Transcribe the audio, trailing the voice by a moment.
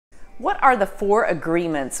What are the 4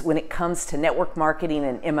 agreements when it comes to network marketing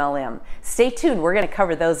and MLM? Stay tuned, we're going to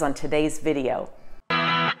cover those on today's video.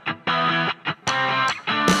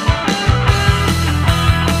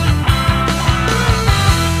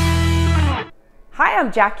 Hi,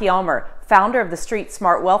 I'm Jackie Ulmer, founder of the Street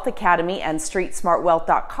Smart Wealth Academy and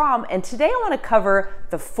StreetSmartWealth.com, and today I want to cover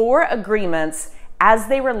the 4 agreements as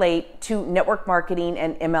they relate to network marketing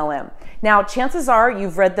and MLM. Now, chances are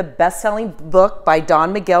you've read the best-selling book by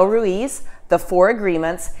Don Miguel Ruiz, The 4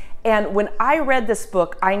 Agreements, and when I read this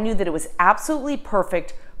book, I knew that it was absolutely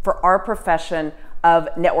perfect for our profession of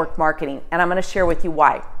network marketing, and I'm going to share with you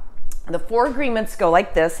why. The 4 agreements go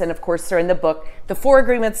like this, and of course they're in the book. The 4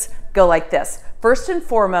 agreements go like this. First and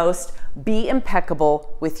foremost, be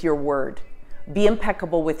impeccable with your word. Be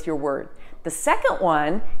impeccable with your word. The second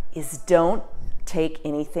one is don't take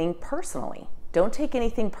anything personally. Don't take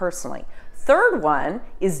anything personally. Third one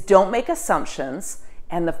is don't make assumptions.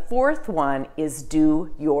 And the fourth one is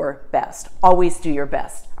do your best. Always do your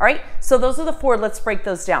best. All right, so those are the 4. Let's break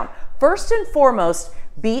those down. First and foremost,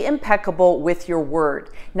 be impeccable with your word.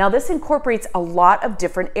 Now, this incorporates a lot of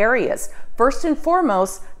different areas. First and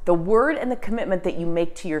foremost, the word and the commitment that you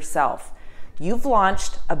make to yourself. You've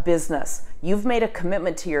launched a business. You've made a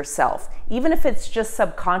commitment to yourself, even if it's just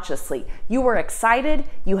subconsciously. You were excited,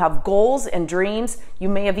 you have goals and dreams, you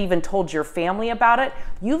may have even told your family about it.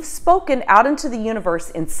 You've spoken out into the universe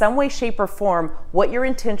in some way, shape, or form what your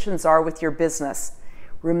intentions are with your business.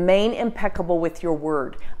 Remain impeccable with your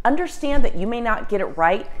word. Understand that you may not get it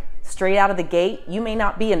right straight out of the gate. You may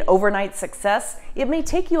not be an overnight success. It may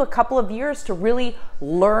take you a couple of years to really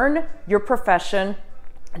learn your profession,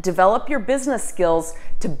 develop your business skills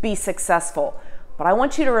to be successful. But I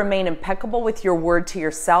want you to remain impeccable with your word to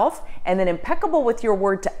yourself and then impeccable with your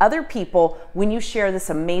word to other people when you share this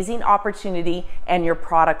amazing opportunity and your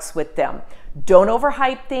products with them. Don't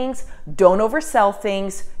overhype things. Don't oversell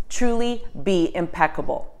things. Truly be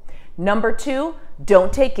impeccable. Number 2,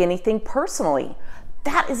 don't take anything personally.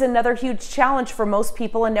 That is another huge challenge for most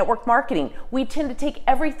people in network marketing. We tend to take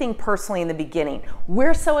everything personally in the beginning.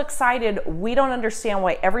 We're so excited, we don't understand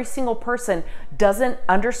why every single person doesn't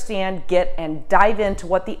understand, get, and dive into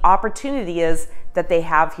what the opportunity is that they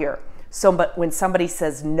have here. So, but when somebody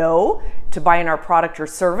says no to buying our product or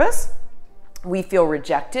service, we feel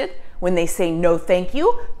rejected. When they say no thank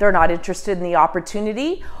you, they're not interested in the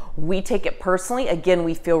opportunity. We take it personally. Again,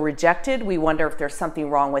 we feel rejected. We wonder if there's something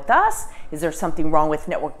wrong with us. Is there something wrong with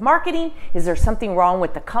network marketing? Is there something wrong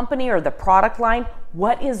with the company or the product line?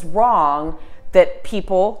 What is wrong that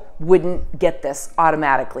people wouldn't get this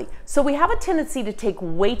automatically? So we have a tendency to take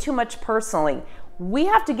way too much personally. We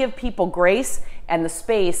have to give people grace and the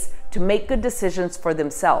space to make good decisions for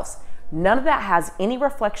themselves. None of that has any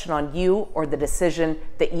reflection on you or the decision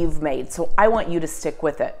that you've made. So I want you to stick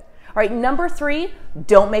with it. All right, number 3,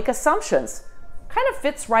 don't make assumptions. Kind of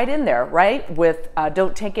fits right in there, right? With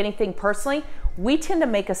don't take anything personally. We tend to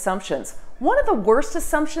make assumptions. One of the worst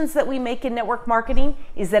assumptions that we make in network marketing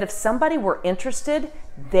is that if somebody were interested,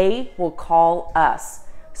 they will call us.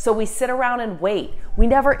 So we sit around and wait. We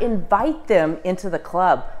never invite them into the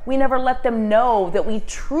club. We never let them know that we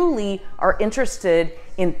truly are interested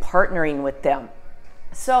in partnering with them.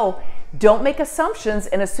 So don't make assumptions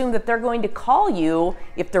and assume that they're going to call you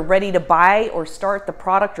if they're ready to buy or start the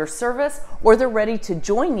product or service, or they're ready to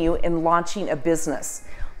join you in launching a business.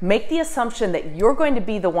 Make the assumption that you're going to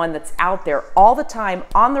be the one that's out there all the time,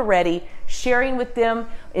 on the ready, sharing with them,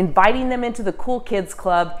 inviting them into the Cool Kids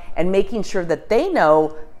Club, and making sure that they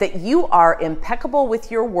know that you are impeccable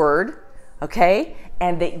with your word, okay,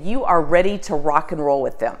 and that you are ready to rock and roll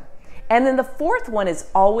with them. And then the 4th one is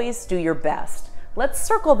always do your best. Let's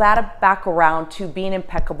circle that back around to being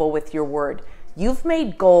impeccable with your word. You've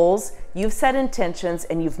made goals, you've set intentions,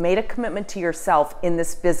 and you've made a commitment to yourself in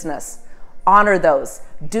this business. Honor those.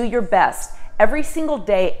 Do your best. Every single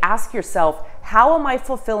day, ask yourself, how am I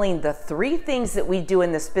fulfilling the 3 things that we do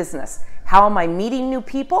in this business? How am I meeting new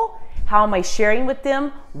people? How am I sharing with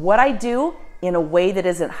them what I do in a way that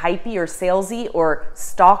isn't hypey or salesy or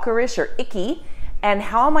stalkerish or icky? And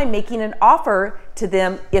how am I making an offer to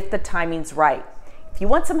them if the timing's right? If you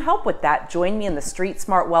want some help with that, join me in the Street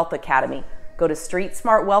Smart Wealth Academy. Go to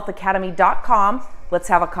StreetSmartWealthAcademy.com. Let's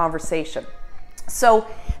have a conversation. So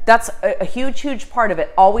that's a huge, huge part of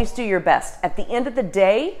it. Always do your best. At the end of the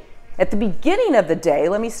day, at the beginning of the day,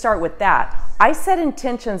 let me start with that. I set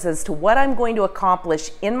intentions as to what I'm going to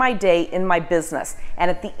accomplish in my day, in my business. And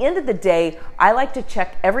at the end of the day, I like to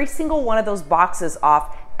check every single one of those boxes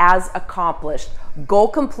off as accomplished. Goal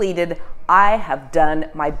completed. I have done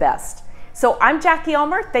my best. So I'm Jackie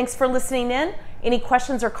Ulmer. Thanks for listening in. Any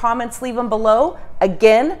questions or comments, leave them below.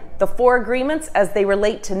 Again, the 4 agreements as they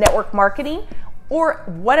relate to network marketing or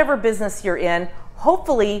whatever business you're in.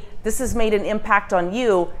 Hopefully, this has made an impact on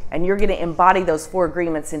you and you're going to embody those 4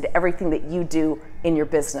 agreements into everything that you do in your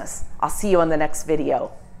business. I'll see you on the next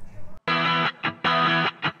video.